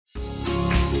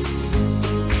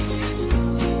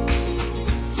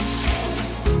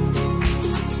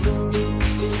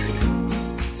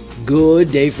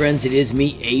Good day, friends. It is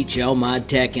me,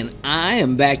 HLModTech, and I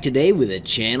am back today with a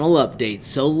channel update.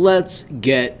 So let's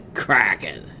get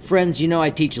cracking. Friends, you know I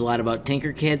teach a lot about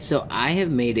Tinkercad, so I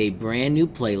have made a brand new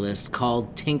playlist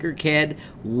called Tinkercad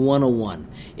 101.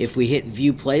 If we hit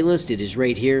view playlist, it is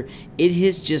right here. It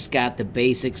has just got the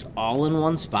basics all in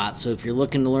one spot, so if you're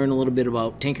looking to learn a little bit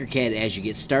about Tinkercad as you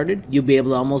get started, you'll be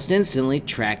able to almost instantly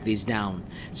track these down.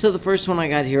 So the first one I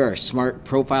got here are smart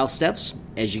profile steps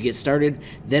as you get started.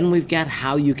 Then we've got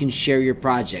how you can share your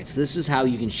projects. This is how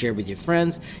you can share with your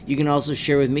friends. You can also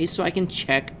share with me so I can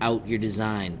check out your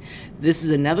design. This is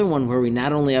another one where we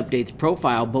not only update the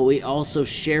profile, but we also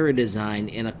share a design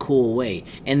in a cool way.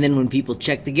 And then when people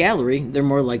check the gallery, they're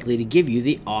more likely to give you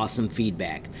the awesome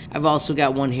feedback. I've also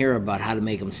got one here about how to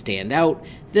make them stand out.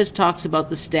 This talks about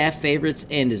the staff favorites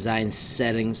and design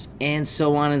settings, and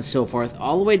so on and so forth,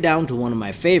 all the way down to one of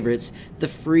my favorites, the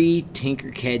free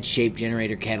Tinkercad shape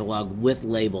generator catalog with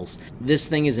labels. This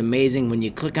thing is amazing. When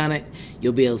you click on it,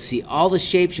 you'll be able to see all the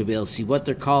shapes, you'll be able to see what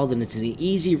they're called, and it's an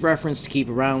easy reference to keep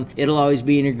around. It'll always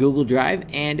be in your Google Drive,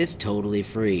 and it's totally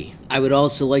free. I would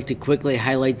also like to quickly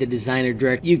highlight the designer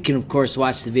direct. You can of course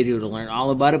watch the video to learn all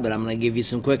about it, but I'm going to give you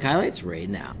some quick highlights right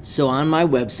now. So on my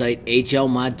website,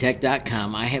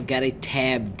 HLModTech.com, I have got a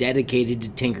tab dedicated to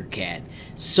Tinkercad.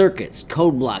 Circuits,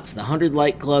 code blocks, the 100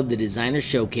 Light Club, the designer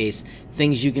showcase,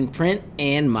 things you can print,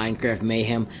 and Minecraft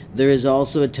Mayhem. There is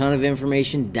also a ton of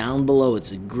information down below.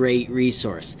 It's a great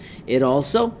resource. It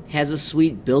also has a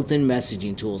sweet built-in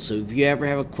messaging tool, so if you ever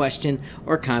have a question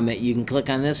or comment, you can click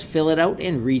on this, fill it out,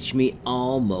 and reach me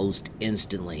almost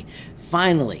instantly.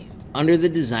 Finally, under the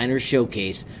designer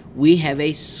showcase, we have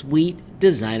a sweet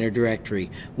designer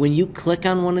directory. When you click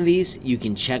on one of these, you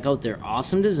can check out their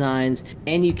awesome designs,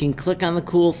 and you can click on the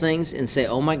cool things and say,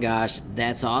 oh my gosh,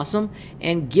 that's awesome,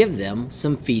 and give them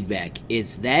some feedback.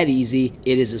 It's that easy.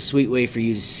 It is a sweet way for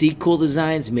you to see cool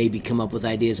designs, maybe come up with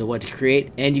ideas of what to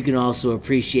create, and you can also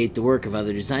appreciate the work of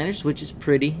other designers, which is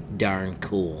pretty darn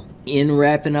cool. In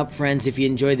wrapping up, friends, if you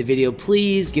enjoyed the video,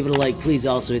 please give it a like. Please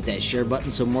also hit that share button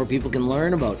so more people can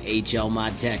learn about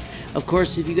HLModTech. Of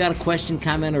course, if you got a question,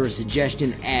 comment, or a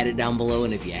suggestion, add it down below.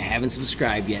 And if you haven't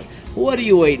subscribed yet, what are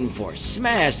you waiting for?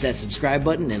 Smash that subscribe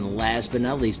button, and last but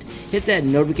not least, hit that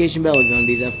notification bell if you want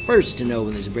to be the first to know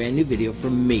when there's a brand new video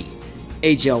from me,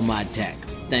 HLModTech.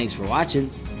 Thanks for watching.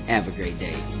 Have a great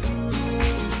day.